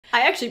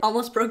I actually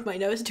almost broke my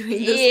nose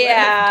doing this.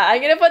 Yeah, I'm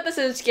gonna put this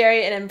in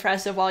scary and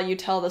impressive while you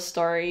tell the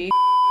story.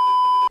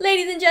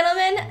 Ladies and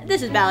gentlemen,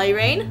 this is Ballet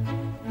Rain.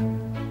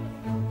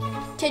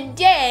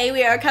 Today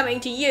we are coming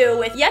to you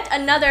with yet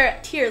another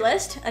tier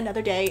list.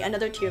 Another day,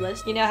 another tier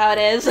list. You know how it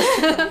is.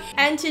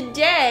 And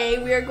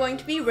today we are going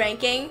to be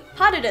ranking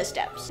pas de deux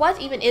steps. What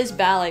even is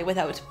ballet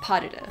without pas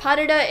de deux? Pas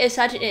de deux is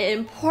such an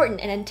important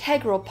and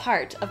integral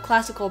part of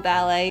classical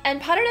ballet, and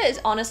pas de deux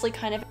is honestly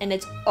kind of in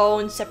its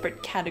own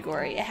separate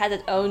category. It has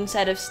its own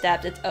set of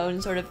steps, its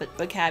own sort of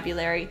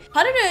vocabulary.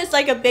 Pas de deux is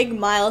like a big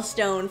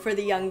milestone for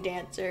the young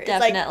dancer.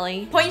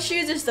 Definitely. It's like point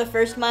shoes is the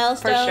first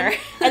milestone. For sure.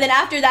 And then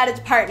after that it's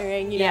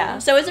partnering, you know? Yeah.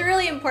 So it's a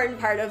really important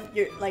part of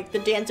your the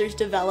dancer's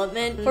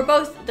development for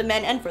both the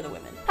men and for the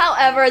women.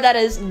 However, that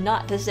is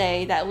not to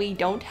say that we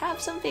don't have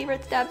some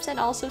favorite steps and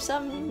also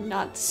some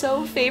not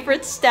so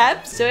favorite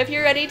steps. So if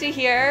you're ready to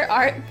hear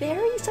our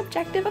very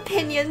subjective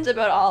opinions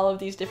about all of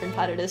these different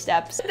pas de deux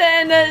steps,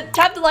 then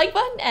tap the like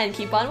button and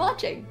keep on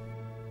watching.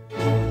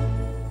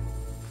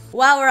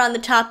 While we're on the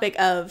topic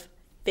of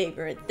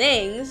favorite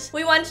things,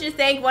 we wanted to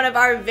thank one of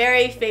our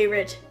very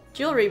favorite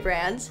jewelry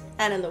brands,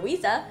 Ana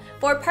Luisa,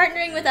 for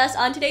partnering with us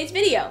on today's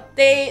video.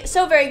 They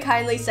so very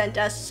kindly sent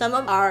us some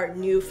of our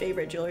new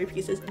favorite jewelry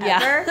pieces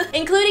ever,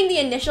 including the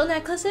initial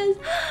necklaces.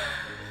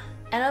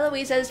 Ana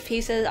Luisa's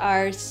pieces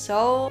are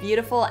so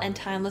beautiful and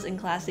timeless and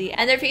classy,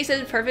 and their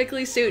pieces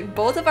perfectly suit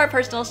both of our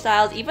personal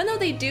styles, even though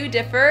they do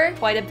differ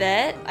quite a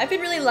bit. I've been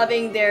really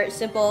loving their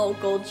simple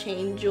gold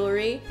chain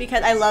jewelry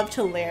because I love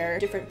to layer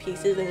different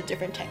pieces into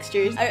different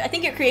textures. I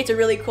think it creates a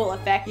really cool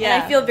effect, and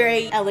I feel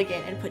very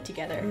elegant and put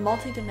together.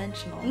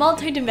 Multi-dimensional.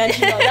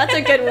 Multi-dimensional, that's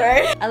a good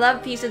word. I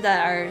love pieces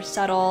that are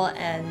subtle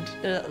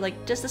and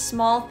like just the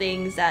small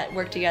things that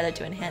work together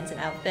to enhance an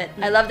outfit.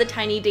 I love the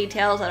tiny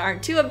details that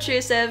aren't too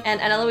obtrusive, and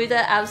Ana Luisa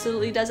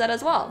absolutely does that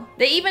as well.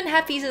 They even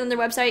have pieces on their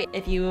website.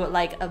 If you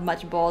like a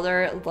much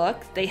bolder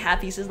look, they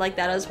have pieces like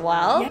that as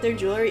well. Yeah, their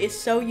jewelry is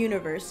so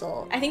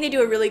universal. I think they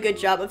do a really good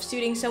job of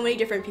suiting so many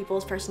different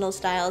people's personal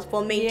styles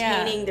while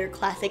maintaining their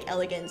classic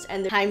elegance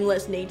and the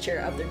timeless nature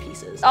of their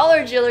pieces. All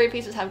our jewelry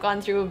pieces have gone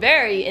through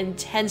very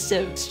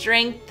intensive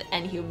strength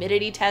and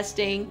humidity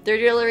testing. Their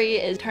jewelry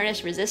is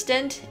tarnish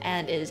resistant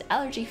and is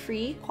allergy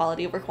free,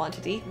 quality over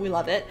quantity. We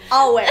love it.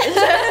 Always.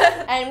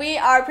 And we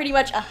are pretty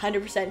much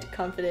 100%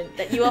 confident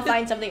that you will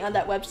find something on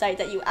that website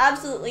that you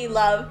absolutely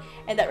love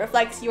and that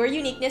reflects your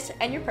uniqueness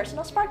and your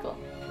personal sparkle.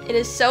 It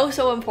is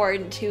so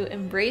important to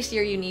embrace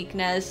your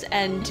uniqueness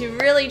and to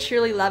really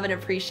truly love and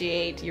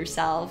appreciate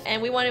yourself.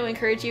 And we want to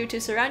encourage you to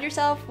surround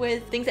yourself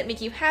with things that make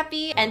you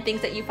happy and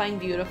things that you find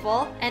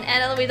beautiful. And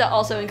Ana Luisa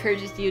also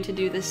encourages you to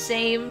do the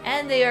same,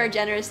 and they are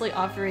generously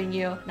offering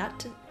you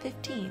not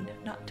 15,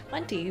 not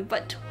 20,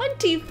 but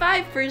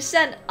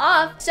 25%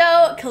 off.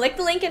 So click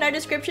the link in our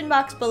description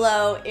box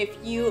below if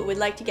you would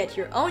like to get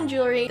your own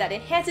jewelry that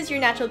enhances your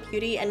natural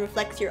beauty and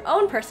reflects your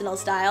own personal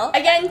style.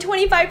 Again,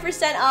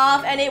 25%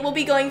 off, and it will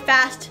be going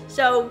fast,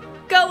 so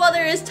go while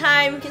there is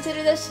time.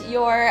 Consider this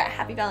your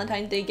Happy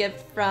Valentine's Day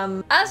gift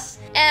from us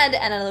and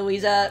Ana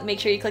Luisa. Make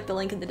sure you click the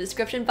link in the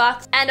description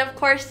box. And of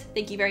course,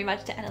 thank you very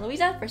much to Ana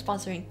Luisa for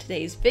sponsoring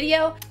today's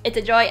video. It's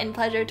a joy and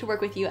pleasure to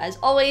work with you as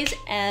always,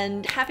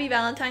 and happy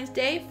Valentine's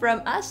Day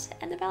from us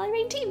and the Ballet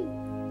Rain team.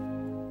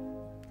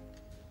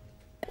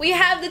 We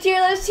have the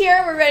tier list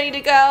here, we're ready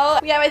to go.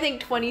 We have, I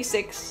think,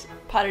 26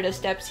 pas de deux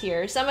steps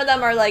here. Some of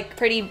them are like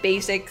pretty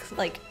basic,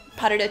 like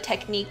pas de deux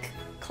technique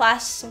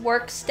class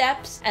work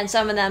steps, and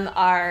some of them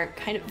are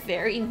kind of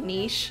very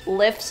niche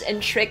lifts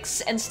and tricks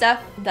and stuff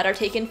that are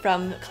taken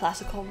from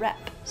classical rep.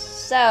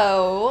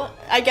 So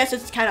I guess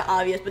it's kind of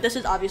obvious, but this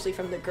is obviously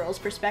from the girl's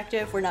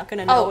perspective. We're not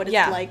gonna know what it's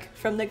like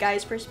from the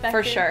guy's perspective.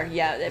 For sure,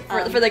 yeah.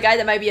 For the guy,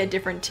 that might be a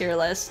different tier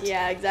list.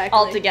 Yeah, exactly.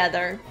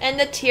 Altogether. And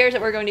the tiers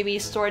that we're going to be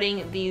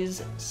sorting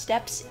these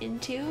steps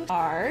into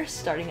are,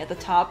 starting at the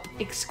top,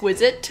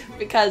 exquisite,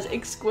 because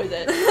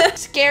exquisite.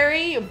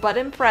 Scary, but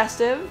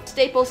impressive.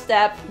 Staple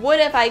step, would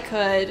if I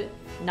could,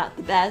 not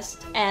the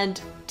best,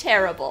 and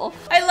terrible.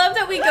 I love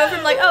that we go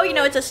from like, oh, you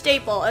know, it's a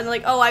staple, and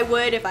like, oh, I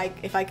would if I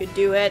could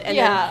do it, and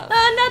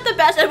then, not the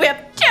best, and we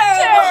have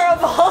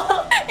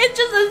terrible. It's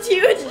just this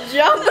huge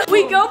jump.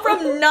 We go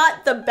from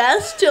not the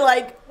best to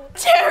like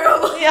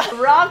terrible. Yeah,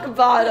 rock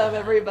bottom,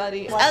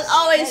 everybody. As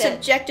always,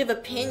 subjective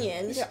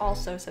opinions. They're all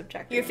so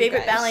subjective. Your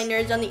favorite ballet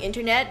nerds on the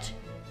internet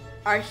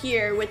are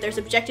here with their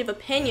subjective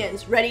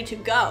opinions ready to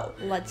go.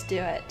 Let's do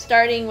it.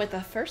 Starting with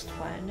the first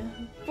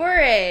one,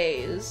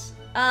 berets.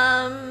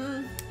 I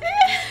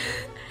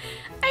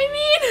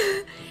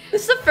mean,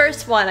 this is the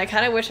first one. I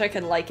kind of wish I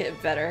could like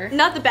it better.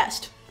 Not the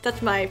best.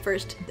 That's my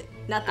first.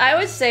 Not the I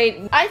would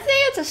say, I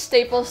think it's a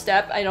staple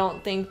step. I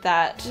don't think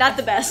that. Not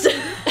the best.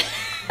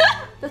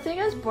 The thing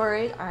is,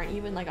 bourrées aren't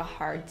even like a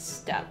hard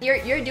step.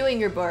 You're doing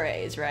your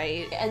bourrées,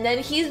 right? And then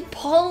he's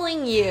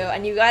pulling you,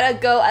 and you gotta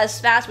go as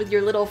fast with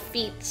your little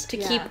feet to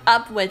keep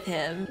up with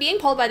him. Being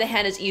pulled by the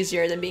hand is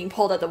easier than being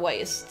pulled at the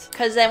waist,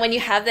 because then when you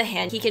have the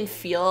hand, he can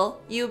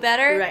feel you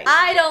better. Right.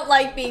 I don't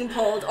like being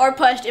pulled or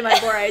pushed in my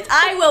bourrées.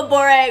 I will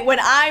bourrée when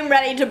I'm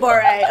ready to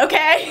bourrée,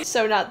 okay?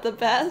 So not the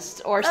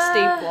best or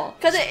staple.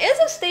 Because it is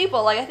a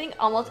staple. Like, I think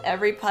almost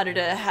every pas de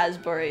deux has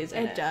bourrées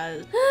in it. It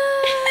does.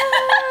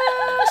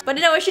 But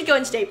no, it should go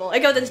in staple. It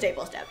goes in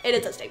staple step. It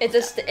is a staple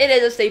step. It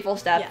is a staple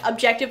step. Yeah,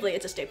 objectively,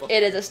 it's a staple step.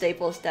 It is a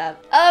staple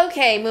step.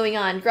 Okay, moving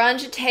on. Grand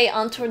jeté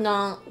en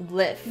tournant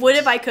lift. What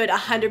if I could?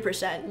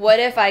 100%. What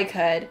if I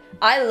could?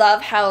 I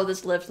love how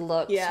this lift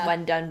looks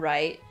when done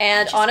right.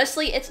 And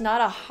honestly, it's not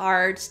a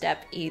hard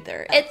step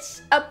either.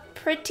 It's a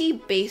pretty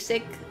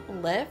basic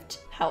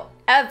lift.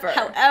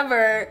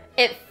 However,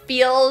 it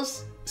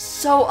feels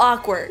so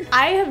awkward.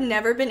 I have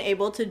never been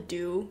able to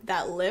do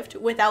that lift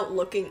without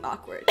looking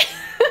awkward.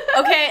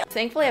 Okay.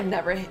 Thankfully, I've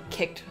never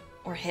kicked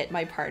or hit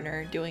my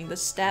partner doing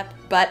this step,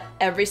 but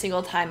every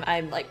single time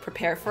I'm like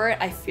prepare for it,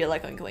 I feel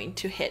like I'm going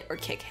to hit or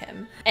kick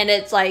him. And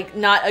it's like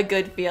not a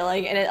good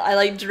feeling, and I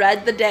like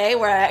dread the day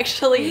where I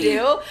actually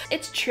do.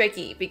 It's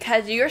tricky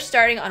because you're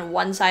starting on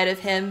one side of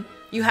him,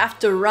 you have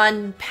to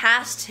run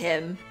past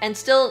him and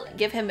still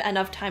give him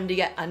enough time to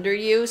get under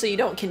you so you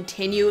don't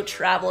continue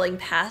traveling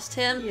past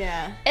him.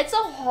 Yeah. It's a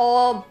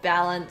whole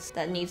balance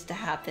that needs to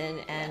happen,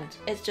 and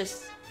it's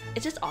just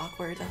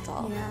awkward, that's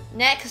all. Yeah.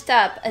 Next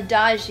up,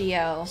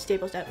 adagio.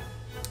 Staple step.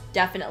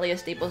 Definitely a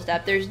staple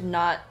step. There's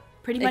not,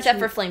 Pretty much except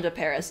for Flames of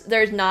Paris,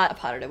 there's not a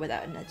pas de deux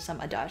without some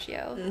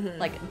adagio.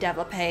 Like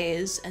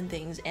développés and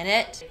things in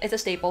it. It's a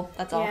staple,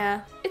 that's all.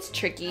 Yeah. It's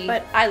tricky,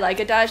 But I like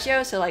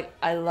adagio, so like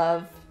I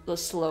love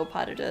those slow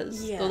pas de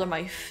deux. Yeah. Those are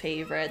my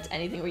favorites.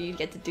 Anything where you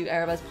get to do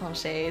arabesque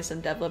penchés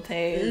and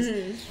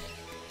développés.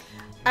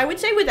 I would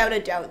say without a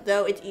doubt,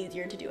 though, it's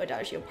easier to do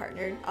adagio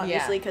partnered,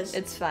 obviously, because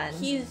it's fun.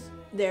 He's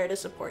there to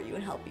support you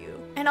and help you.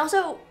 And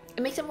also,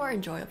 it makes it more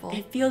enjoyable.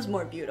 it feels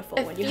more beautiful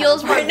when you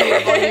feels have a more partner.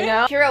 beautiful, you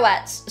know?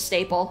 Pirouettes,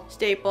 staple.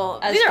 Staple.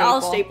 A These are all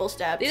staple.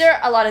 staple steps.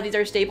 A lot of these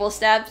are staple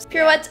steps.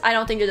 Pirouettes, I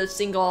don't think there's a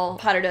single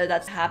pas de deux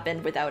that's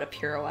happened without a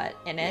pirouette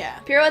in it. Yeah.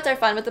 Pirouettes are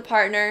fun with the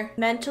partner.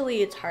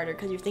 Mentally, it's harder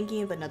because you're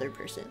thinking of another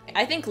person.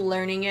 I think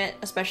learning it,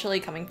 especially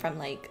coming from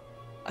like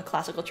a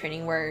classical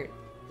training where,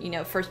 you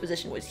know, first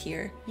position was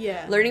here.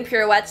 Yeah. Learning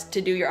pirouettes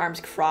to do your arms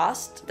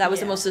crossed, that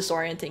was the Yeah. most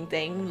disorienting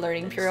thing.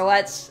 Learning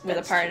pirouettes with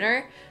a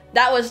partner.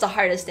 That was the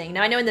hardest thing.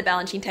 Now I know in the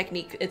Balanchine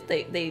technique,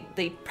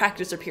 they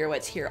practice their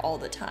pirouettes here all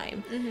the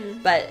time.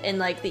 But in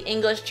like the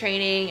English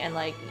training and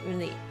like in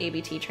the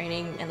ABT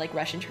training and like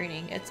Russian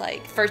training, it's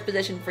like first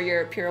position for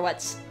your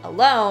pirouettes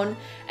alone,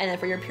 and then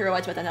for your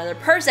pirouettes with another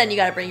person, you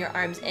gotta bring your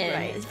arms in.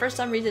 Right. For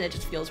some reason, it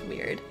just feels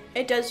weird.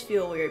 It does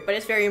feel weird, but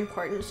it's very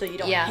important so you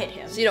don't hit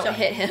him. So you don't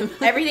hit him.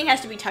 Everything has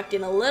to be tucked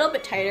in a little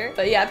bit tighter.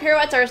 But yeah,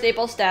 pirouettes are a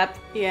staple step.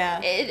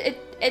 Yeah.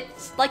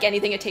 It's like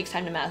anything, it takes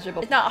time to master,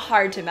 but it's not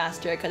hard to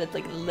master it because it's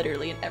like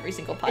literally in every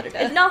single pas de deux.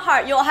 It's not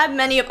hard. You'll have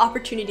many of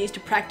opportunities to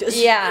practice.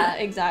 Yeah,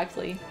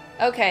 exactly.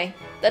 Okay,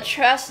 the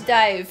truss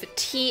dive,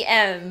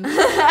 TM.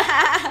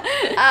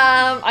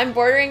 I'm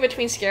bordering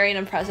between scary and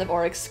impressive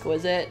or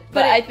exquisite,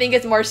 but I think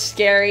it's more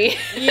scary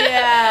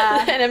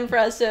than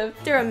impressive.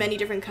 There are many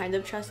different kinds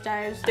of truss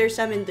dives. There's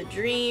some in the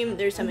Dream,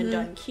 there's some in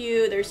Dun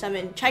Q, there's some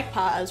in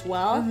Chaikpa as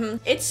well.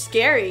 It's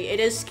scary. It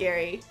is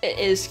scary. It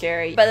is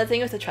scary. But the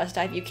thing with the truss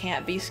dive, you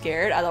can't be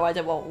scared, otherwise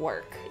it won't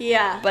work.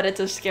 Yeah. But it's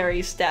a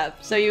scary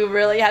step, so you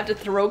really have to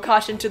throw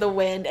caution to the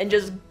wind and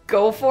just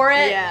go for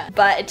it. Yeah.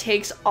 But it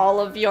takes all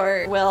of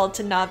your will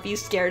to not be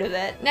scared of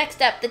it.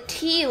 Next up, the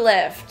T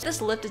lift.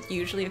 This lift is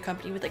usually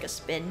accompanied with like a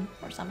spin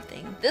or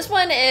something. This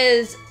one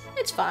is,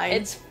 it's fine.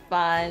 it's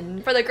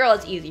fun. For the girl,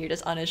 it's easy. You're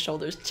just on his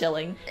shoulders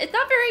chilling. It's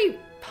not very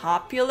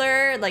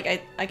popular. Like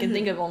I can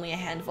think of only a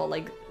handful,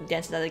 like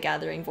Dances at the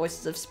Gathering,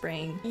 Voices of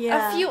Spring.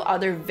 Yeah. A few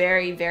other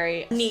very,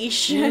 very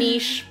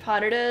niche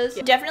pas de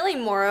deux. Definitely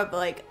more of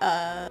like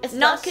It's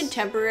not less-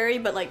 contemporary,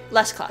 but like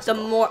Less the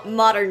classical. more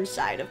modern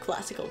side of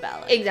classical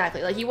ballet.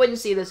 Exactly. Like you wouldn't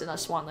see this in a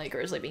Swan Lake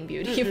or Sleeping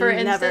Beauty, for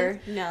instance. Never.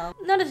 No.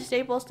 Not a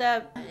staple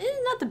step.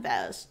 Not the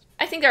best.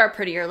 I think there are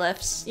prettier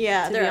lifts.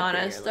 Yeah, to there be are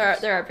prettier honest, lifts.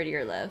 there are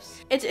prettier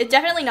lifts. It's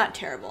definitely not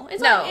terrible. It's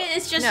No. not,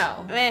 it's just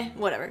No.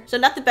 whatever. So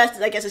not the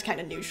best, I guess, is kind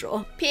of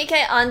neutral. Piqué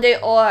en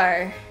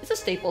dehors. It's a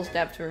staple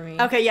step for me.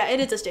 Okay, yeah, it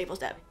is a staple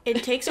step.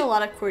 It takes a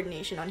lot of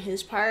coordination on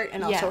his part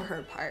and also Yeah.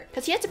 her part.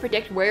 Because he has to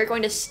predict where you're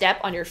going to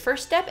step on your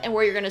first step and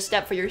where you're going to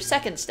step for your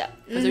second step.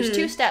 Because there's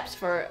two steps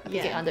for a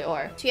piqué Yeah. en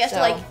dehors. So he has to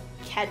like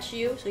catch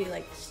you, so you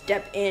like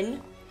step in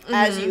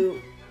as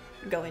you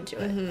go into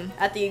it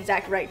at the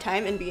exact right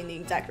time and be in the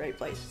exact right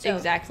place. So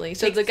Exactly.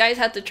 So the guys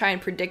have to try and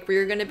predict where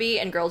you're going to be,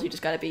 and girls, you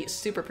just got to be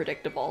super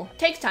predictable.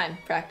 Takes time,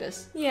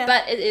 practice. Yeah.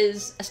 But it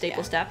is a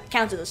staple step.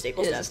 counts as a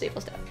staple It is step. a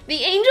staple step. The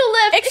angel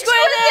lift.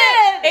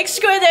 Exquisite!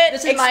 Exquisite!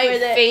 This is my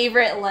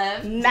favorite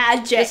lift.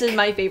 Magic. This is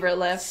my favorite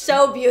lift.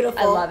 so beautiful.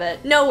 I love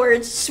it. No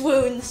words.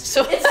 Swoons.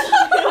 So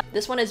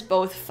this one is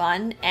both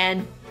fun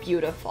and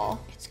beautiful.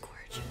 It's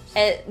gorgeous.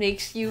 It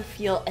makes you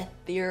feel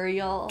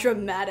ethereal,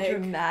 dramatic,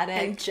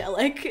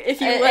 angelic, if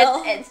you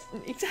will. It's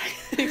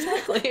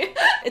exactly.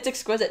 It's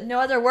exquisite. No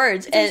other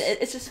words.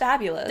 It's just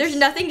fabulous. There's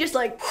nothing just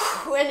like,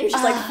 and you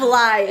just like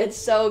fly. It's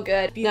so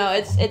good. Beautiful.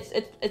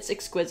 No, it's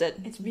exquisite.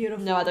 It's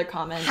beautiful. No other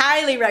comment.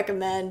 Highly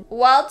recommend.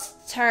 Waltz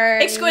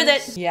turns.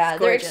 Exquisite. Yeah,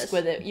 they're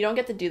exquisite. You don't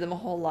get to do them a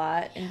whole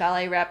lot in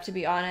ballet rep, to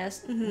be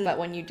honest. But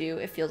when you do,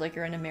 it feels like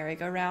you're in a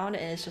merry-go-round,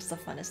 and it's just the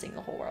funnest thing in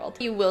the whole world.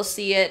 You will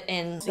see it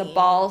in the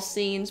ball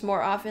scenes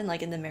more often,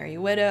 like in the Merry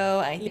Widow,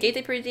 I think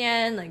Gaieté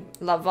Parisienne, like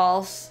La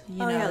Valse, you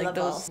know, like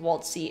those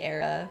waltzy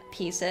era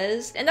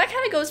pieces. And that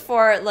kind of goes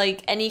for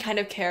like any kind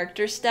of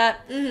character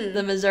step,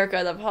 the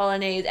mazurka, the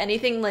polonaise,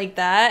 anything like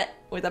that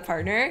with a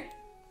partner.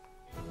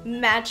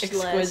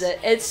 Matchless. Exquisite.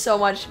 It's so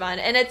much fun,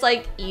 and it's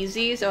like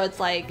easy, so it's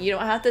like you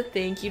don't have to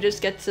think, you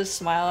just get to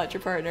smile at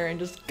your partner and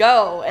just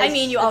go. I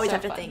mean, you always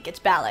have to think. It's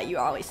ballet, you're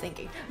always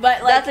thinking,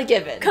 but like, that's a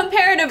given.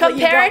 Comparatively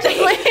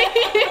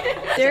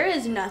there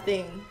is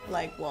nothing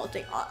like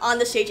waltzing on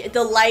the stage.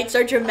 The lights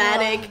are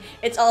dramatic,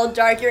 it's all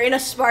dark, you're in a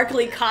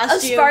sparkly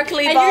costume, a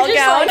sparkly and ball you're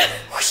just gown, like,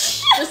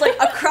 whoosh, just like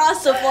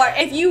across the floor.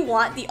 If you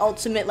want the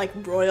ultimate like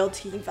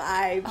royalty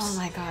vibes, oh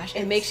my gosh,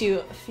 it makes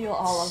you feel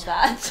all of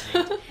that.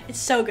 It's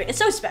so good. It's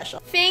so special.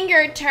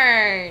 Finger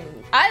turn.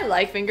 I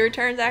like finger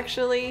turns,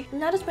 actually.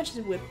 Not as much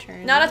as whip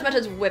turns. Not as much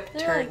as whip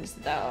turns,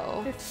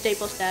 though.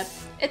 Staple step.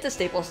 It's a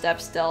staple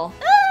step still.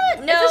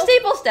 No. It's a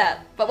staple step,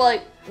 but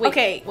like, wait,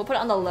 okay, we'll put it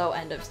on the low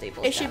end of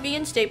staple step. It should be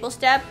in staple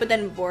step, but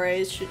then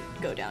bourrées should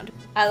go down to...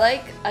 I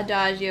like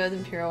adagio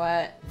and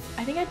pirouette.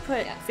 I think I'd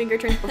put finger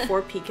turns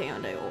before piqué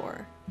en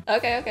dehors.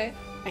 Okay.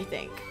 I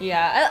think.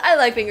 Yeah, I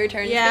like finger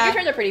turns. Yeah. Finger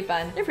turns are pretty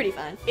fun. They're pretty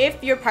fun.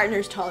 If your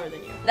partner's taller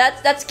than you.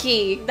 That's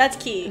key. That's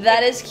key.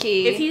 That is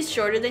key. If he's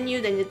shorter than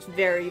you, then it's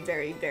very,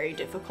 very, very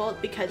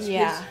difficult because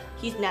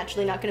he's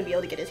naturally not going to be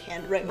able to get his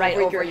hand right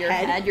over your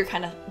head. You're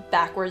kind of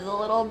backwards a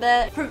little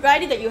bit.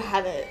 Provided that you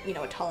have a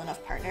tall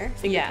enough partner,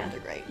 finger turns are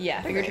great.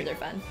 Yeah, finger turns are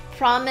fun.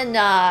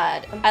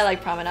 Promenade. I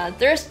like promenade.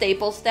 They're a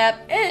staple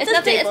step. It's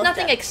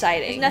nothing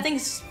exciting. It's nothing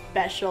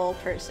special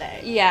per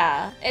se.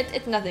 Yeah,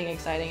 it's nothing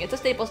exciting. It's a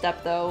staple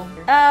step though.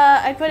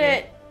 I put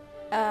it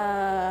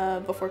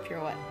before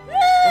pirouette.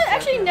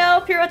 Actually,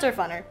 no, pirouettes are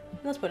funner.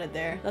 Let's put it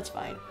there. That's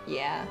fine.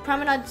 Yeah.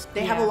 Promenades,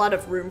 they have a lot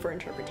of room for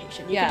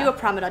interpretation. You can do a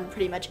promenade in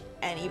pretty much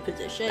any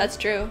position. That's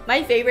true.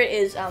 My favorite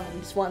is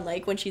Swan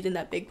Lake when she's in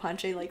that big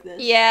ponche like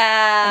this.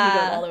 Yeah. And you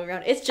go all the way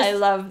around. It's just... I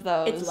love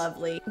those. It's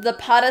lovely. The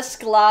pas de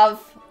esclave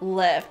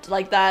lift,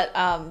 like that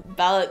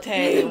ballet.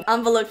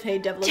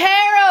 Enveloppe développé.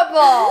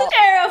 Terrible!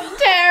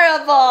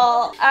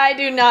 Terrible! I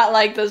do not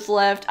like this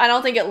lift. I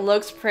don't think it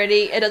looks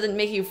pretty. It doesn't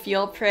make you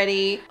feel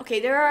pretty. Okay,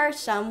 there are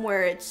some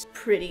where it's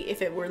pretty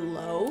if it were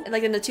low.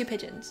 Like in the two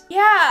pigeons.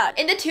 Yeah!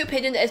 In the two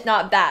pigeons, it's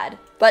not bad.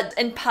 But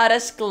in pas de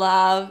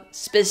esclave,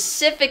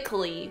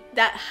 specifically,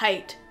 that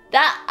height,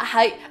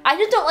 I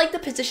just don't like the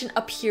position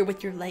up here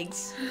with your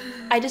legs.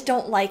 I just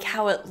don't like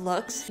how it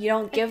looks. You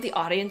don't give the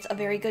audience a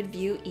very good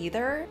view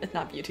either. It's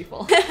not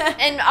beautiful.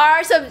 In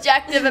our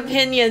subjective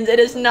opinions, it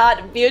is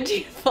not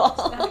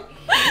beautiful.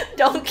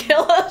 Don't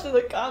kill us in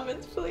the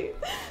comments, please.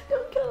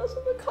 Don't kill us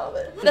in the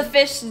comments. The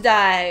fish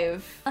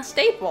dive. A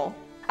staple.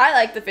 I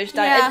like the fish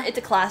dive. Yeah. It's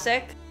a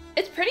classic.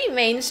 It's pretty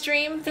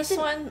mainstream, this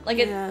one. Like,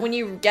 when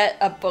you get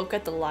a book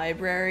at the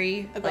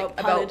library about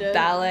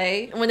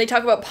ballet, and when they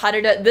talk about pas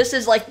de deux, this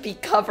is like the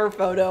cover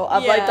photo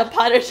of like the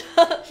pas de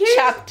deux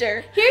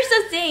chapter. Here's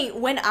the thing.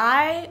 When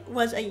I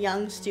was a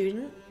young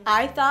student,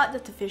 I thought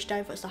that the fish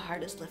dive was the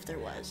hardest lift there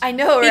was. I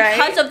know, right?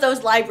 Because of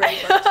those library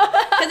books.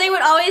 Because they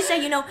would always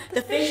say, you know,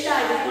 the fish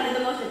dive is one of the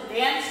most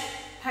advanced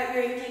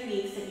partnering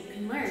techniques that you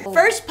can learn.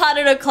 First pas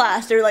de deux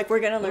class, they're like, we're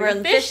gonna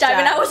learn fish dive,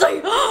 and I was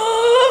like,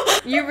 oh!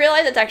 You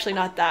realize it's actually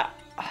not that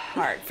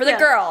hard for the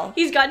girl.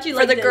 He's got you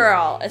like for the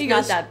girl. It's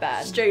not that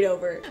bad. Straight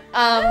over.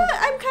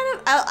 I'm kind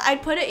of.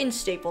 I'd put it in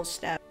staple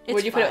step.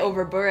 Would you put it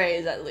over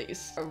bourrées at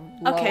least? Or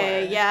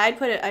okay, yeah, I'd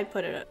put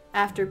it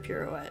after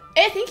pirouette.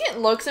 I think it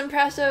looks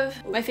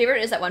impressive. My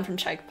favorite is that one from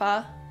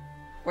Chaikpa,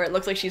 where it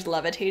looks like she's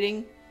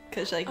levitating.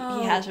 Because, like,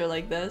 he has her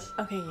like this.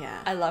 Okay,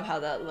 yeah. I love how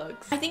that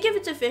looks. I think if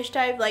it's a fish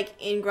dive, like,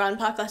 in Grand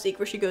Pas Classique,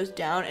 where she goes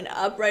down and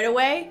up right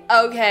away.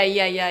 Okay,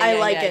 yeah. I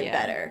like it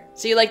better.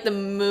 So you like the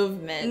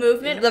movement.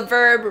 The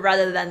verb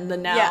rather than the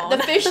noun. Yeah,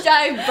 the fish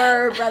dive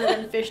verb rather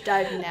than fish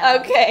dive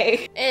noun.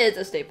 Okay. It is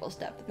a staple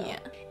step, though. Yeah.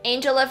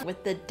 Angel lift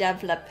with the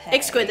développé.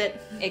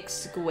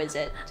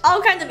 Exquisite.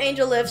 All kinds of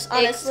angel lifts,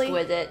 honestly.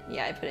 Exquisite.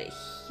 Yeah, I put it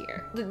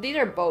here. These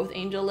are both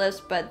angel lifts,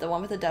 but the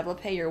one with the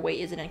développé, your weight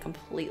is in a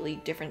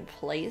completely different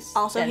place.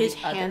 Also, his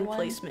hand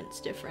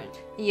placement's different.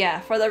 Yeah,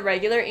 for the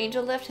regular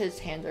angel lift, his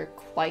hands are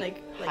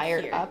quite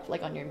higher up,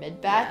 like on your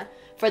mid-back. Yeah.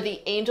 For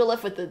the angel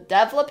lift with the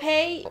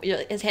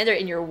développé, his hands are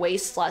in your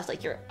waist /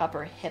 like your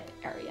upper hip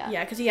area.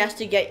 Yeah, because he has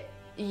to get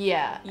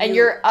Yeah, and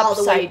you're all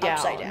the way upside down.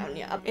 Upside down,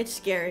 yeah. It's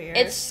scarier.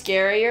 It's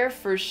scarier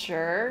for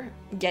sure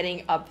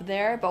getting up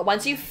there, but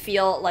once you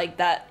feel like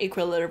that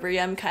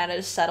equilibrium kind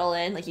of settle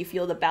in, like you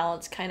feel the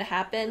balance kind of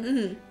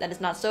happen, then it's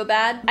not so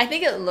bad. I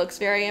think it looks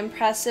very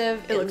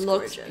impressive. It looks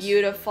gorgeous.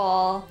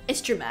 Beautiful.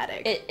 It's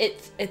dramatic.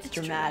 It's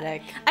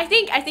dramatic. I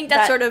think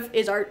that sort of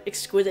is our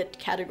exquisite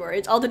category.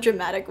 It's all the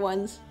dramatic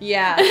ones.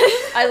 Yeah.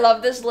 I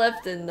love this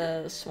lift in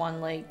the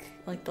Swan Lake,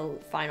 like the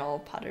final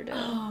pas de deux.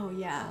 Oh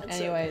yeah.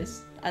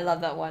 Anyways, I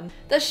love that one.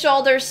 The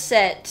shoulder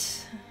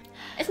sit.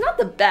 It's not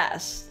the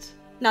best,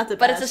 Not the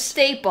but best. it's a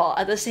staple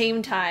at the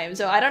same time.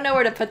 So I don't know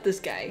where to put this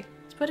guy.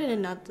 Let's put it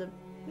in not the...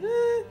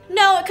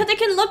 No, because it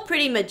can look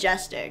pretty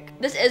majestic.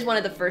 This is one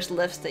of the first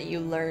lifts that you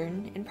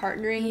learn in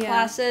partnering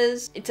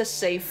classes. It's a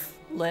safe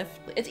lift.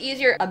 It's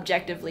easier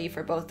objectively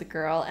for both the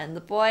girl and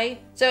the boy.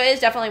 So it is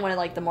definitely one of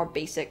like the more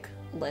basic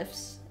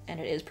lifts. And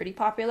it is pretty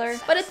popular,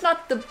 but it's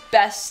not the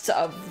best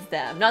of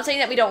them. Not saying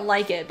that we don't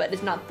like it, but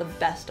it's not the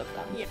best of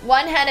them. Yeah.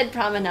 One-handed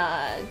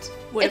promenade.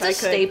 It's a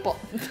staple.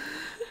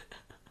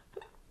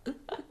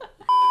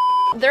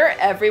 They're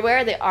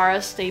everywhere. They are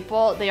a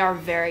staple. They are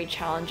very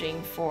challenging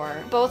for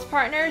both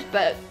partners,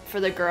 but for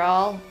the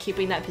girl,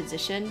 keeping that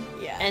position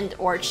and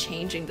or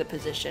changing the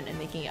position and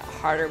making it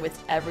harder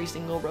with every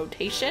single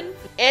rotation,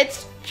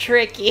 it's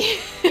tricky.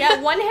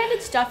 Yeah,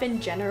 one-handed stuff in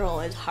general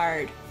is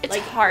hard. It's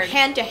like, hard.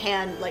 Hand to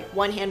hand, like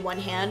one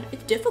hand.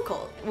 It's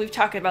difficult. We've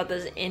talked about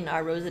this in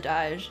our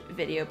Rosadage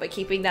video, but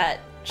keeping that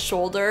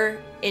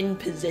shoulder in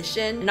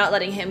position, not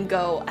letting him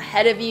go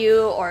ahead of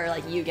you or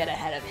like you get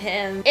ahead of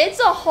him. It's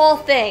a whole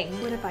thing.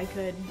 What if I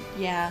could?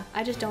 Yeah.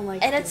 I just don't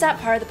like And it's doing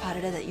that part of the pas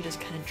de deux that you just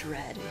kind of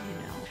dread, you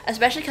know?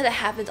 Especially because it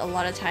happens a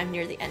lot of time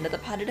near the end of the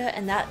pas de deux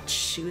and that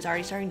shoe's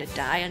already starting to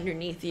die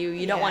underneath you.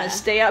 You don't want to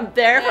stay up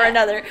there for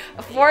another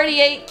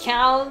 48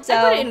 counts. So.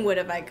 I put it in would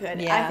if I could.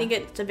 Yeah. I think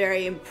it's a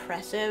very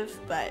impressive,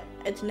 but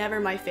it's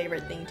never my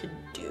favorite thing to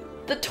do.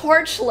 The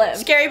torch lift.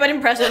 Scary but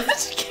impressive.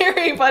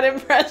 Scary but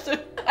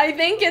impressive. I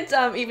think it's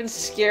even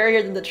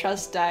scarier than the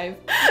trust dive.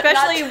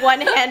 Especially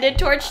one-handed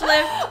torch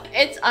lift.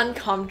 It's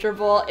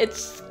uncomfortable.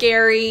 It's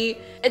scary.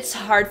 It's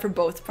hard for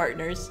both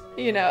partners.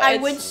 You know, I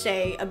would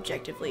say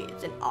objectively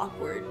it's an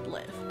awkward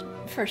lift.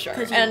 For sure.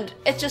 And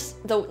it's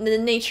just the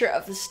nature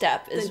of the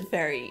step is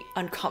very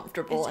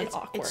uncomfortable and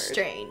awkward. It's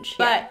strange,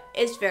 but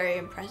it's very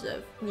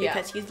impressive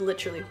because he's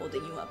literally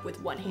holding you up with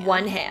one hand.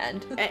 One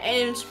hand.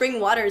 And in Spring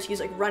Waters,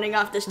 he's like running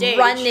off the stage.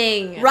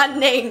 Running.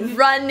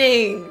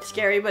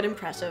 Scary but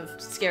impressive.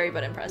 Scary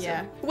but impressive.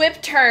 Yeah.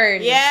 Whip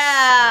turns.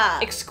 Yeah.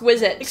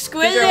 Exquisite. These are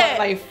one of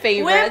my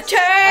favorites. Whip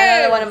turns.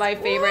 Another one of my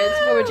favorites.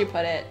 Where would you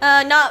put it?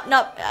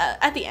 Not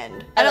at the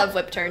end. I love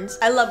whip turns.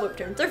 I love whip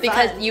turns. They're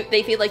because fun.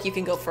 they feel like you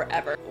can go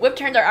forever. Whip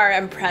turns are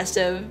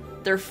impressive.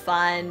 They're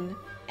fun.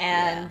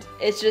 And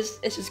it's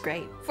just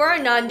great. For our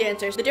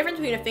non-dancers, the difference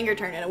between a finger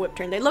turn and a whip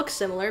turn, they look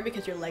similar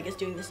because your leg is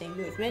doing the same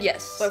movement.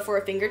 Yes. But for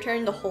a finger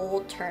turn, the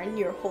whole turn,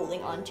 you're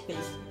holding onto his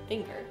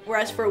finger.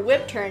 Whereas for a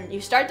whip turn, you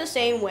start the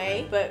same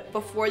way, but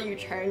before you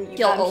turn,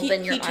 he'll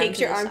open your he arm takes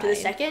to your the arm to the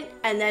side. second,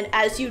 and then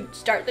as you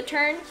start the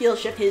turn, he'll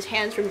shift his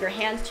hands from your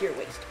hands to your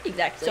waist.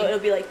 Exactly. So it'll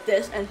be like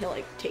this, and he'll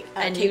like take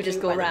and take you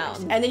just go by the around.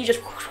 waist. And then you just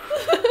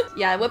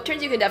Yeah, whip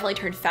turns you can definitely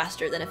turn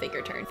faster than a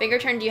finger turn. Finger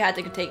turns you had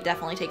to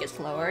definitely take it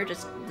slower,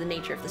 just the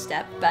nature of the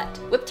step. But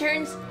whip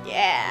turns,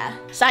 yeah.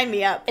 Sign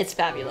me up. it's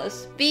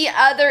fabulous. The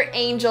other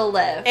angel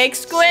lift.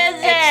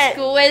 Exquisite.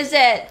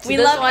 Exquisite. We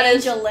This love one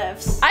angel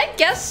lifts. I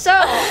guess so.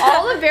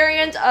 All the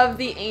variants of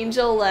the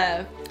angel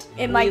lift.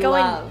 It might we go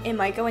love. in. It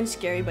might go in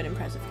scary but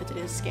impressive because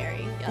it is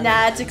scary. Yeah, Nah,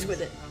 that it's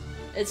exquisite.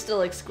 It's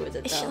still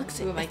exquisite She though. looks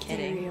Who am I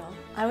kidding? ethereal.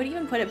 I would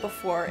even put it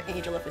before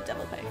Angel Lift with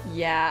Devil Pay.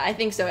 Yeah, I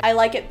think so. I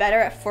like it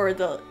better for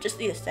just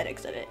the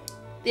aesthetics of it.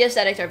 The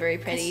aesthetics are very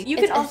pretty. You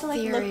It's can also like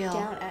look ethereal.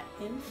 down at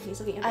him. He's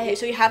looking at you,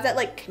 so you have that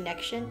like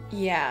connection.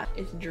 Yeah,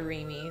 it's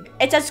dreamy.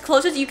 It's as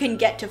close as you can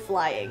get to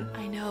flying.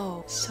 I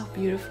know. So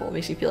beautiful.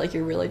 Makes you feel like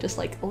you're really just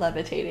like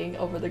levitating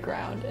over the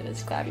ground and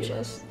it's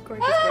fabulous.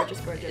 Gorgeous, gorgeous,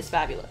 gorgeous. It's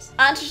fabulous.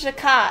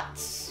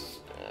 Entrechats.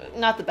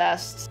 Not the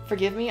best.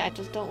 Forgive me, I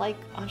just don't like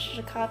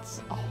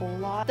entrechats a whole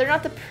lot. They're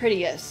not the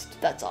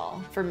prettiest, that's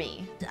all, for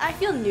me. I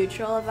feel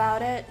neutral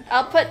about it.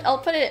 I'll put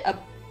it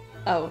up.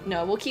 Oh,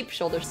 no, we'll keep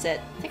shoulder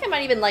sit. I think I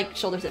might even like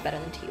shoulder sit better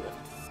than T-lift.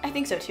 I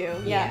think so too. Yeah,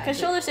 Yeah, because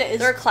shoulder sit is.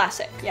 They're a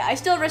classic. Yeah, I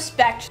still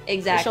respect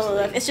Exactly. the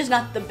shoulder lift. It's just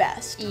not the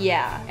best.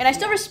 Yeah. And I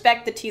still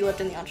respect the T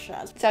lift and the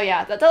entrechats. So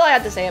yeah, that's all I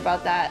have to say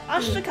about that.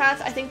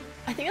 Entrechats, I think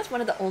that's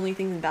one of the only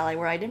things in ballet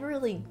where I never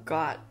really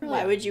got.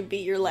 Why would you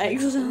beat your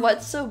legs?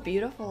 What's so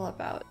beautiful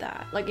about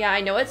that? Like, yeah,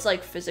 I know it's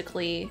like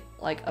physically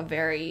like a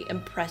very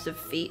impressive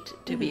feat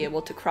to be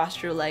able to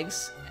cross your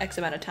legs X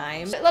amount of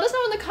time. Let us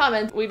know in the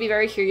comments. We'd be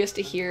very curious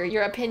to hear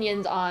your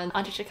opinions on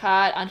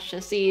entrechacat,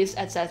 entrechassis,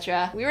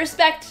 etc. We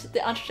respect the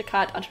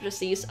entrechacat,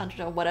 entrechassis,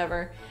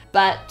 whatever,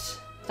 but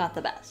it's not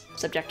the best,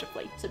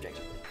 subjectively.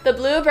 The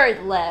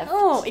bluebird lift.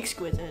 Oh,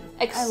 exquisite.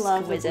 I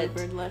love the Exquisite.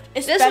 bluebird lift.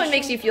 This one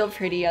makes you feel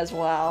pretty as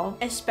well.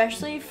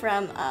 Especially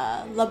from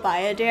La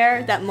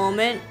Bayadere, that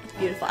moment, it's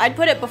beautiful. I'd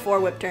put it before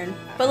whip turn.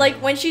 But like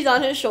when she's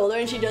on his shoulder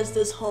and she does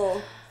this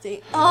whole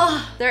See?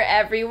 Oh, They're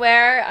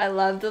everywhere. I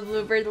love the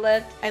Bluebird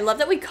lift. I love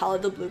that we call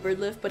it the Bluebird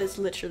lift, but it's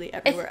literally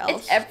everywhere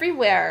else. It's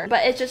everywhere,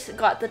 but it just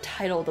got the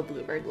title the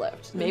Bluebird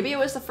lift. Maybe it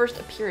was the first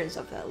appearance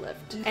of that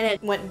lift. And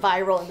it went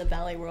viral in the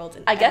ballet world.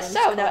 And I guess so.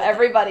 everyone's Now called it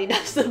everybody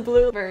does the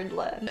Bluebird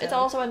lift. Yeah. It's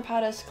also in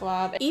Paris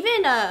Club. that.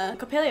 Even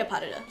Copelia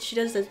Parada, she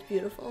does this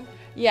beautiful.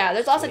 Yeah,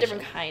 there's lots of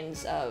different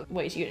kinds of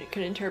ways you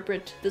can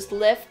interpret this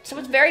lift. So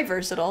it's very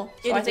versatile.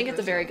 So I think it's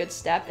a very good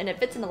step, and it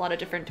fits in a lot of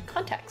different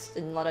contexts,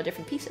 in a lot of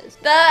different pieces.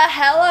 The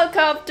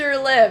helicopter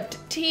lift,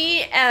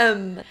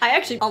 TM. I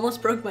actually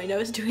almost broke my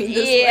nose doing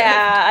this.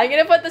 Yeah, I'm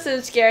gonna put this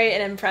in scary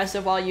and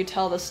impressive while you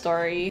tell the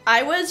story.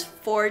 I was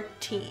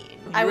 14.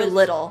 I was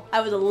little.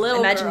 I was a little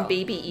Imagine girl.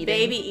 baby Eden.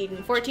 Baby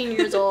Eden, 14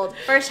 years old.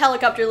 First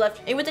helicopter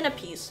lift. It was in a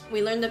piece.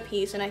 We learned the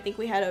piece, and I think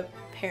we had a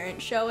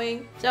parent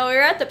showing. So we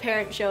were at the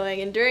parent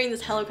showing, and during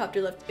this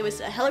helicopter lift, it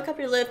was a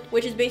helicopter lift,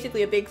 which is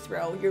basically a big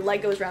throw. Your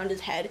leg goes around his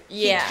head.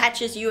 Yeah. He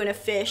catches you in a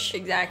fish.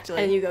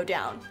 Exactly. And you go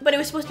down. But it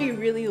was supposed to be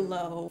really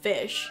low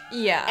fish.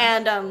 Yeah.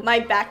 And my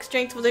back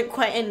strength wasn't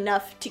quite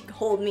enough to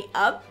hold me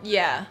up.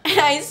 Yeah. And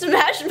I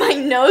smashed my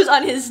nose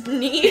on his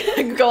knee.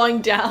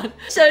 Going down.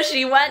 So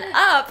she went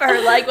up, her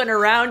leg went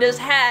around his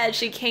head,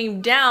 she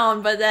came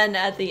down, but then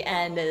at the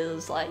end it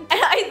was like... And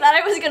I thought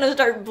I was gonna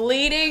start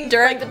bleeding.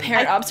 During the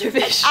parent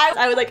observation.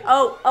 I was like,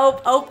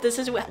 oh, this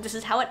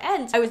is how it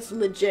ends. I was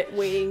legit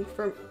waiting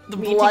for The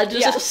blood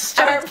just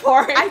start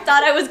pouring. I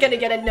thought I was gonna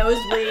get a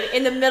nosebleed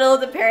in the middle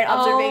of the parent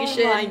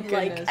observation. Oh my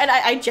goodness. And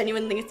I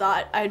genuinely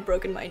thought I had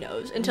broken my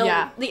nose until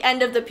the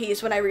end of the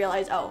piece when I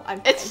realized, oh, I'm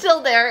fine. It's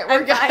still there.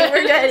 We're good.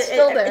 We're good. It's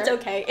still there. It's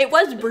okay. It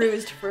was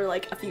bruised for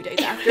like a few days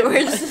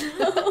afterwards.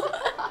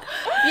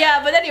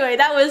 Yeah, but anyway,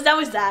 that was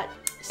that.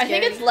 I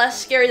think it's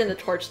less scary than the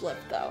torch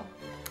lift though.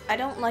 I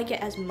don't like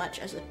it as much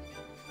as the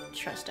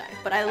trust dive,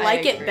 but I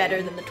like it agree.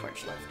 better than the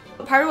torch lift.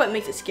 But part of what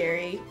makes it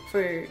scary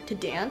to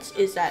dance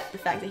is that the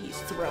fact that he's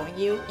throwing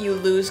you. You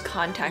lose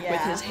contact with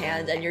Yeah. his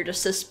hand and you're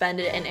just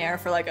suspended in air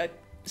for like a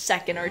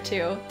second or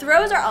two.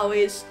 Throws are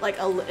always like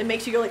it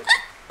makes you go like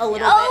a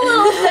little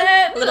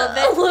A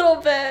bit, little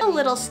bit. a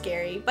little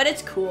scary, but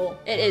it's cool.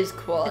 It is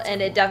cool,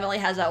 and it definitely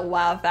has that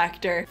wow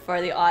factor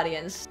for the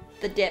audience.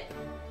 The dip.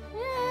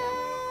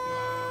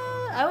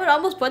 I would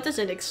almost put this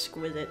in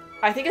exquisite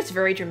I think it's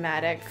very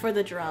dramatic. for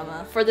the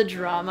drama. For the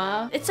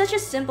drama. It's such a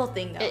simple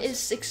thing, though. It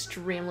is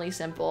extremely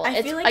simple. I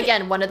It's, feel like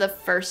again, one of the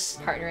first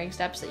partnering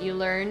steps that you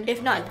learn.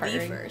 if not in the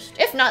partnering. first.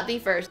 If not the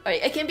first.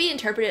 It can be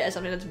interpreted as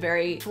something that's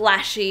very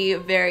flashy,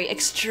 very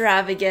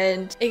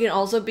extravagant. It can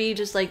also be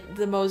just like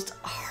the most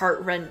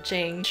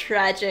heart-wrenching,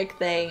 tragic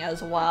thing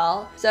as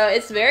well. So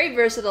it's very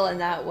versatile in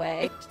that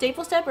way.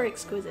 Staple step or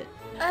exquisite?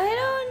 I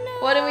don't know.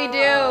 What do we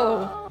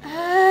do?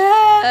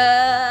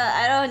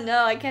 I don't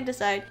know. I can't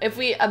decide. If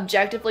we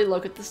objectively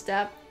look at the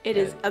step, It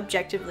is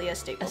objectively a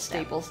staple a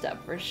staple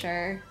step for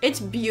sure. It's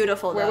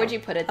beautiful, Where though. would you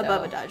put it, though?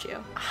 Above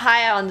Adagio.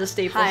 High on the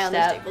staple High step. on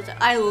the staple step.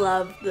 I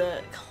love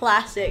the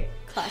classic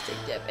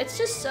dip. It's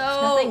just so...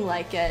 Nothing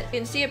like it. You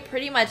can see it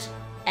pretty much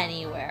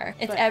anywhere.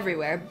 It's But-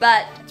 everywhere.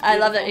 But I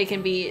love that beautiful. it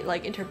can be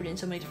like interpreted in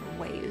so many different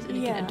ways, and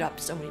you Yeah. can adopt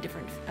so many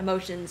different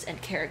emotions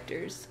and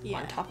characters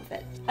on top of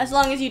it. As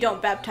long as you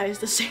don't baptize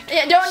the sandwich.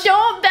 Yeah,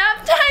 don't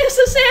baptize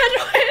the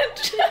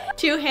sandwich.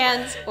 2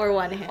 hands or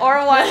 1 hand.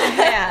 Or one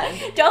hand.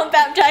 Don't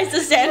baptize the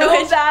No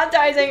sandwich.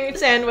 baptizing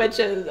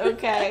sandwiches.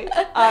 Okay.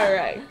 All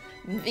right.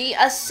 The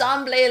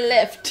ensemble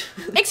lift.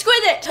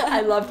 Exquisite!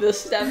 I love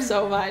this step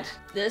so much.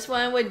 This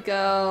one would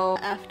go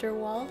After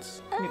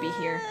waltz? maybe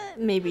here.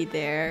 Maybe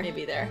there.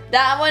 Maybe there.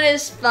 That one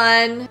is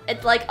fun.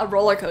 It's like a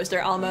roller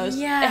coaster almost.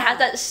 Yeah. It has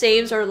that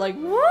same sort of like,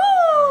 woo!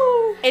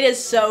 It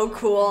is so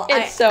cool.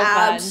 It's so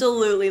fun.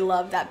 absolutely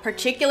love that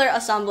particular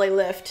ensemble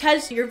lift. It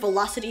has your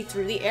velocity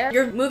through the air.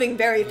 You're moving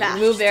very fast.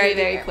 move very, through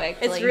the very air.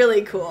 quickly. It's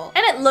really cool.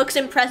 And it looks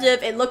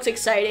impressive. It looks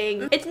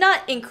exciting. It's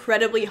not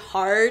incredibly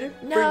hard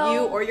for No. you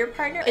or your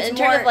partner. It's In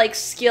more terms of like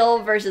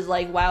skill versus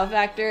like wow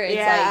factor, it's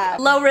like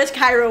low risk,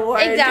 high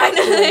reward.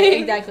 exactly,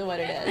 exactly what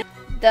it is.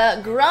 The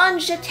grand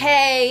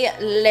jeté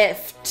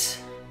lift.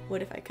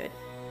 What if I could?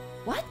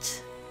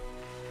 What?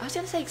 I was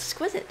gonna say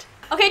exquisite.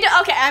 Okay,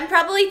 okay. I'm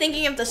probably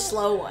thinking of the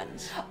slow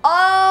ones.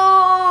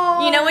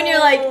 Oh! You know when you're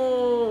like,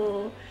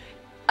 oh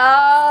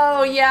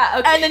yeah,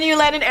 okay. and then you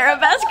land in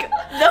arabesque.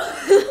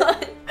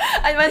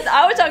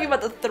 I was talking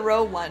about the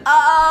throw one.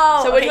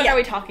 Oh. So which okay, one yeah. are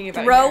we talking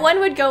about? Throw here? one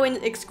would go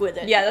in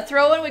exquisite. Yeah, the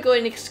throw one would go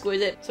in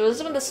exquisite. So is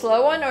this one the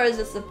slow one or is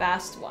this the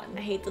fast one?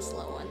 I hate the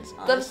slow ones.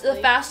 The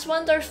Honestly. fast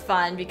ones are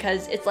fun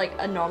because it's like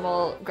a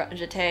normal grand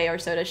jeté or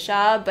soda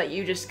sha, but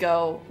you just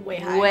go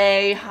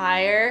way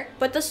higher.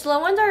 But the slow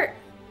ones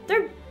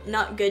they're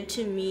not good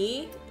to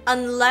me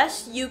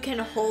unless you can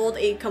hold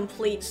a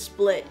complete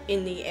split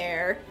in the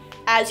air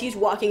as he's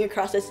walking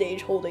across the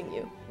stage holding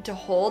you. To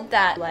hold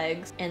that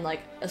legs in like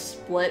a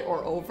split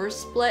or over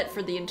split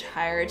for the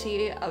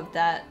entirety of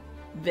that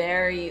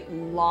very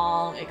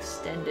long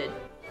extended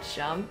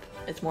jump.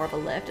 It's more of a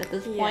lift at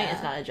this point. Yeah.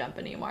 It's not a jump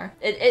anymore.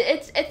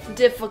 It's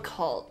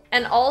difficult.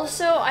 And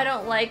also I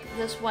don't like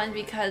this one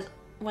because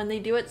when they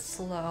do it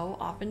slow,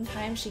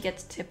 oftentimes she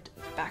gets tipped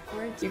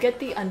backwards. You get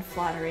the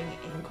unflattering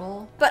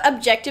ankle. But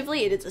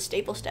objectively, it is a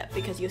staple step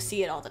because you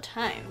see it all the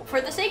time.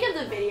 For the sake of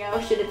the video,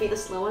 should it be the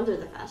slow ones or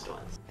the fast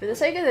ones? For the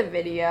sake of the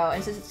video,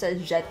 and since it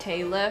says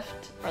jeté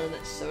lift, or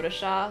the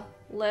soda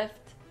lift,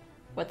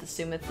 let's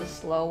assume it's the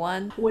slow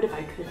one. What if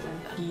I could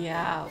then?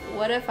 Yeah,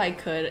 what if I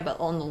could, but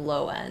on the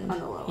low end? On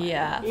the low end.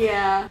 Yeah.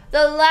 Yeah.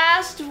 The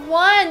last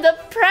one, the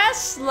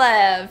press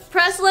lift.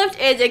 Press lift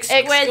is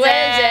exquisite.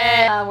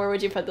 Where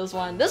would you put this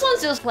one? This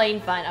one's just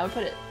plain fun. I would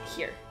put it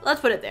here. Let's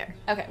put it there.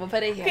 Okay, we'll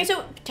put it here. Okay,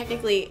 so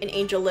technically an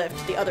angel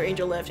lift, the other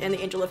angel lift, and the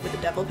angel lift with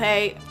the devil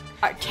pay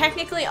are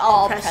technically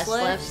all press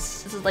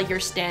lifts. This is like your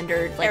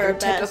standard, like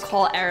Arabesque. your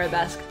typical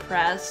arabesque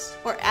press.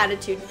 Or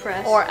attitude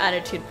press. Or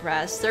attitude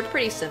press. They're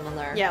pretty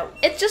similar. Yeah.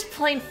 It's just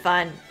plain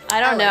fun. I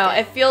don't know.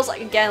 It feels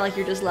like, again, like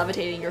you're just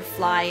levitating, you're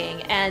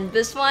flying. And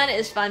this one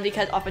is fun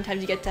because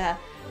oftentimes you get to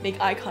make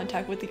eye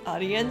contact with the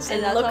audience.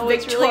 And that's look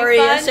always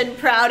victorious really fun. and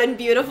proud and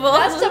beautiful.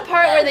 That's the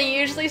part where they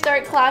usually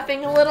start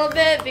clapping a little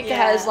bit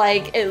because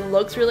like it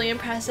looks really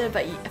impressive,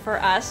 but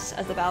for us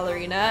as a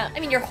ballerina, I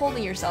mean, you're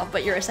holding yourself,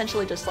 but you're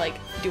essentially just like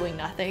doing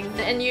nothing.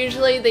 And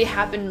usually they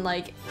happen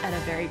like at a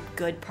very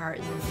good part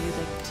in the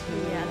music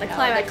too. Yeah, the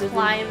like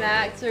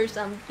climax or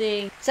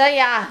something. So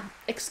yeah,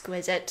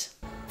 exquisite.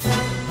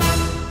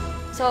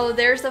 So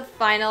there's the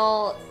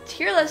final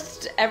tier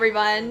list,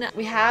 everyone.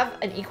 We have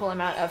an equal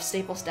amount of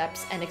staple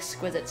steps and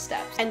exquisite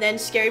steps. And then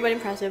scary but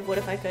impressive, what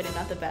if I could and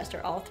not the best,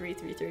 are all 3,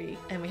 3, 3.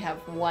 And we have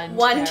one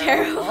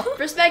terrible.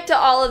 Respect to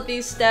all of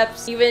these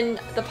steps, even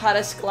the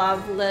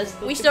Padesclav list.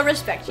 We still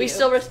respect you. We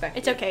still respect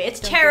It's okay. It's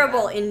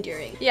terrible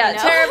endearing. Yeah, you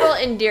know? terrible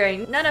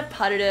endearing. None of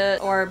pas de deux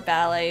or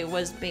ballet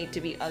was made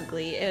to be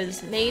ugly. It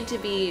was made to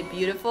be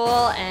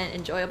beautiful and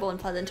enjoyable and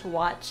pleasant to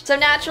watch. So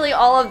naturally,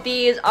 all of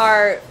these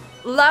are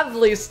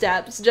lovely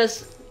steps.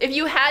 Just if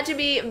you had to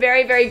be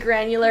very, very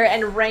granular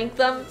and rank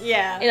them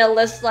in a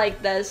list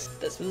like this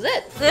was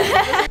it.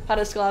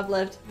 Padesclav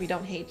lift, we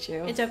don't hate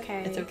you. It's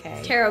okay. It's okay.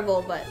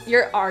 Terrible, but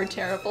You are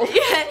terrible.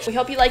 We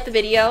hope you liked the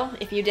video.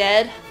 If you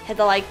did, hit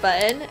the like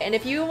button. And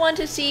if you want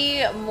to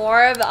see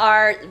more of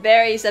our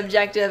very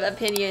subjective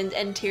opinions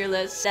and tier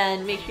lists,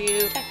 then make sure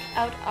you check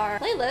out our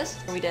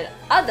playlist where we did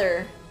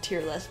other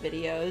tier list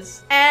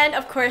videos. And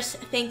of course,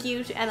 thank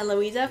you to Ana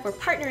Luisa for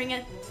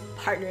partnering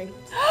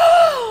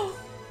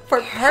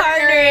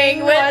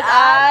with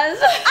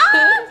us.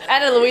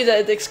 Ana Luisa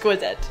is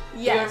exquisite.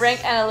 Yes. You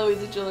rank Ana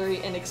Luisa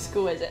jewelry in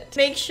exquisite.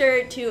 Make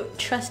sure to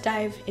trust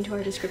dive into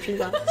our description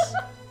box.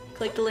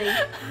 Click the link.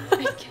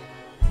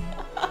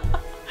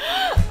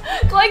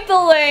 Click the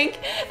link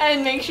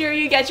and make sure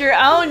you get your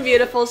own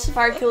beautiful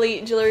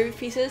sparkly jewelry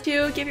pieces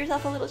to give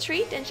yourself a little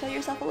treat and show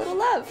yourself a little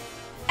love.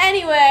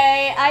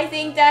 Anyway, I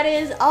think that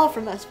is all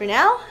from us for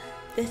now.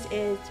 This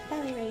is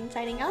Ballet Rain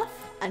signing off.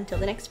 Until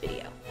the next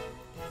video.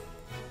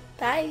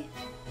 Bye.